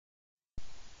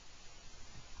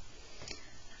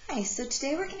Hi, so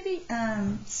today we're going to be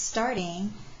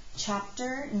starting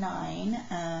Chapter 9,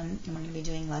 and we're going to be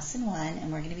doing Lesson 1, and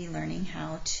we're going to be learning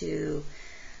how to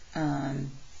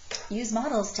use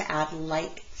models to add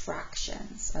like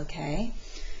fractions, okay?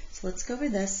 So let's go over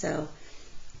this. So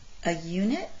a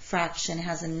unit fraction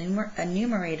has a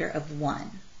numerator of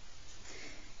 1.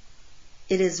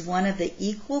 It is one of the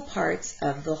equal parts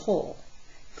of the whole.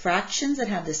 Fractions that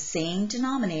have the same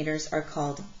denominators are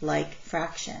called like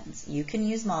fractions. You can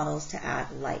use models to add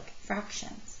like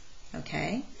fractions,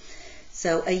 okay?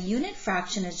 So a unit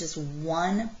fraction is just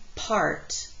one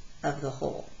part of the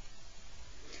whole.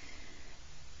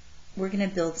 We're going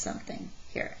to build something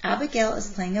here. Abigail is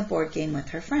playing a board game with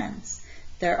her friends.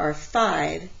 There are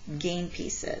 5 game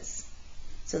pieces.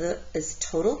 So that is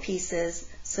total pieces,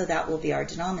 so that will be our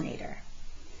denominator.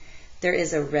 There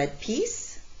is a red piece,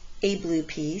 a blue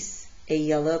piece, a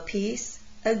yellow piece,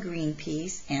 a green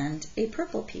piece, and a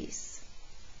purple piece.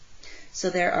 So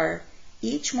there are,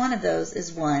 each one of those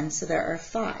is 1, so there are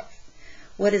 5.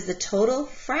 What is the total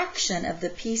fraction of the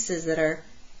pieces that are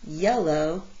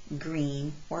yellow,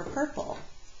 green, or purple?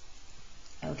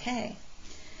 Okay.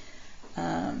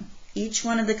 Each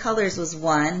one of the colors was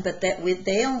 1, but they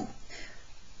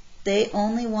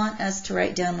only want us to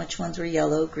write down which ones were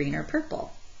yellow, green, or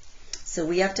purple. So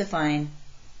we have to find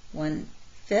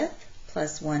 1/5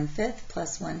 plus 1/5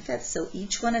 plus 1/5. So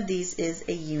each one of these is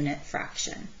a unit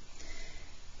fraction.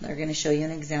 They're going to show you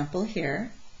an example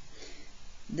here.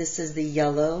 This is the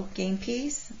yellow game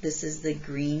piece, this is the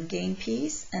green game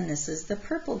piece, and this is the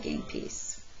purple game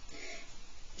piece.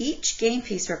 Each game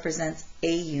piece represents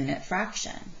a unit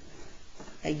fraction.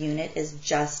 A unit is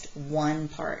just one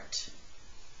part.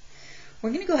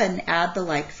 We're going to go ahead and add the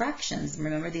like fractions.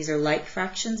 Remember, these are like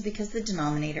fractions because the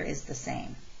denominator is the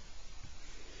same.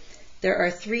 There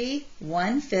are 3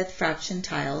 1/5 fraction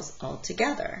tiles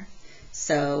altogether.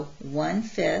 So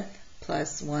 1/5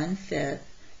 plus 1/5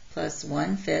 plus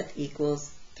 1/5 equals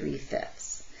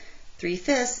 3/5.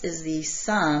 3/5 is the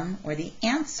sum or the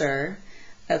answer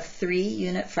of 3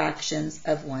 unit fractions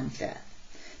of 1/5.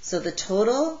 So the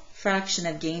total fraction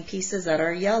of game pieces that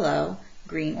are yellow,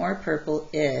 green, or purple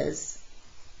is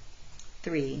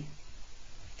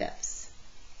 3/5.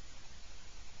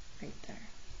 Right there.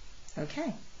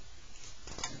 Okay.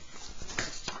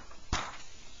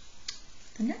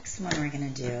 The next one we're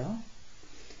going to do,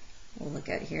 we'll look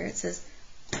at here, it says,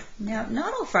 now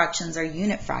not all fractions are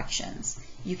unit fractions.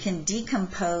 You can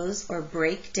decompose or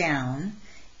break down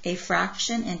a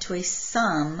fraction into a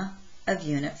sum of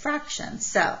unit fractions.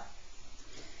 So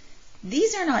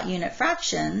these are not unit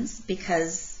fractions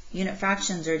because unit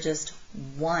fractions are just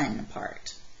one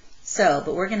part. So,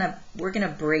 but we're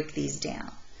gonna break these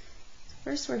down.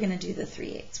 First, we're going to do the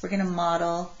 3/8. We're going to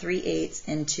model 3/8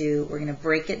 into, we're going to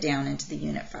break it down into the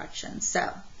unit fractions.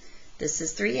 So, this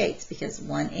is 3/8 because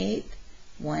 1/8,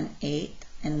 1/8,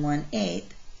 and 1/8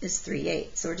 is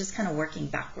 3/8. So we're just kind of working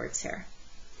backwards here.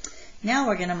 Now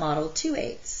we're going to model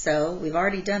 2/8. So we've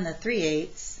already done the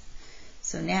 3/8.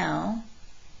 So now,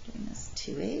 doing this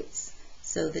 2/8.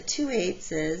 So the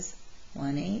 2/8 is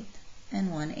 1/8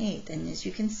 and 1/8. And as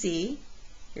you can see,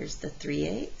 here's the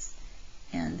 3/8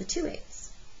 and the 2/8.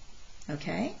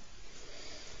 Okay?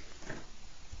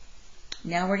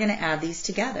 Now we're going to add these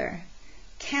together.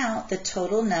 Count the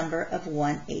total number of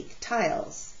 1/8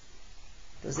 tiles.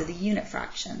 Those are the unit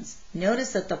fractions.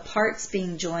 Notice that the parts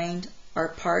being joined are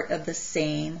part of the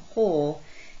same whole,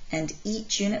 and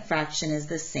each unit fraction is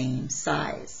the same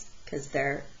size because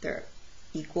they're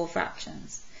equal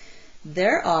fractions.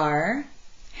 There are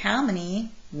how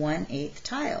many 1/8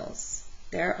 tiles?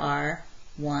 There are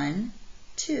 1,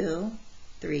 2,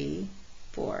 3,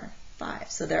 4, 5.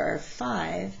 So there are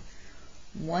 5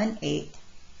 1/8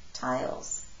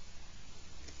 tiles.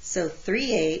 So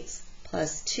 3/8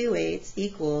 plus 2/8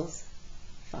 equals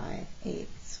 5/8.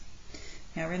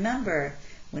 Now remember,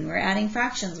 when we're adding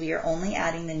fractions, we are only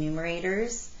adding the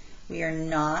numerators. We are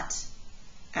not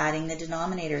adding the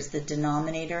denominators. The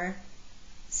denominator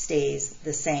stays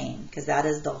the same because that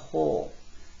is the whole,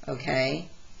 okay?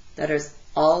 That is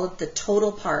all of the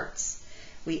total parts.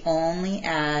 We only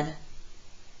add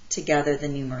together the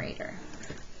numerator.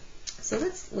 So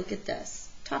let's look at this.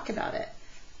 Talk about it.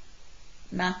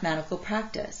 Mathematical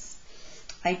practice.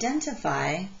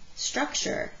 Identify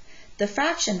structure. The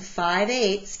fraction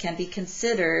 5/8 can be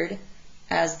considered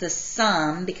as the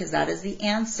sum, because that is the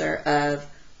answer, of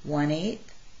 1/8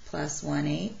 plus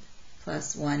 1/8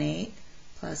 plus 1/8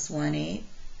 plus 1/8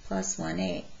 plus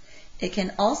 1/8. It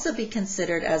can also be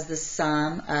considered as the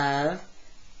sum of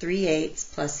 3/8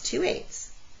 plus 2/8.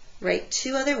 Write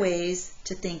 2 other ways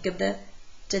to think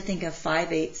of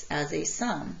 5/8 as a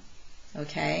sum.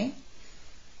 Okay?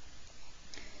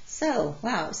 So,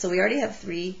 wow, so we already have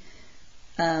 3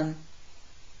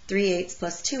 eighths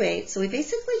plus 2 eighths. So we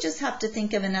basically just have to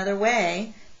think of another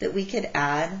way that we could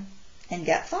add and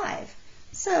get 5.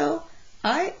 So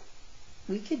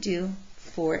we could do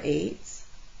 4 eighths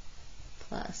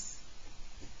plus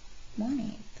 1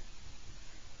 eighth.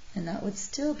 And that would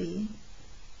still be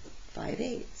 5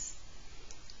 eighths.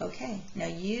 Okay, now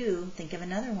you think of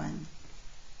another one.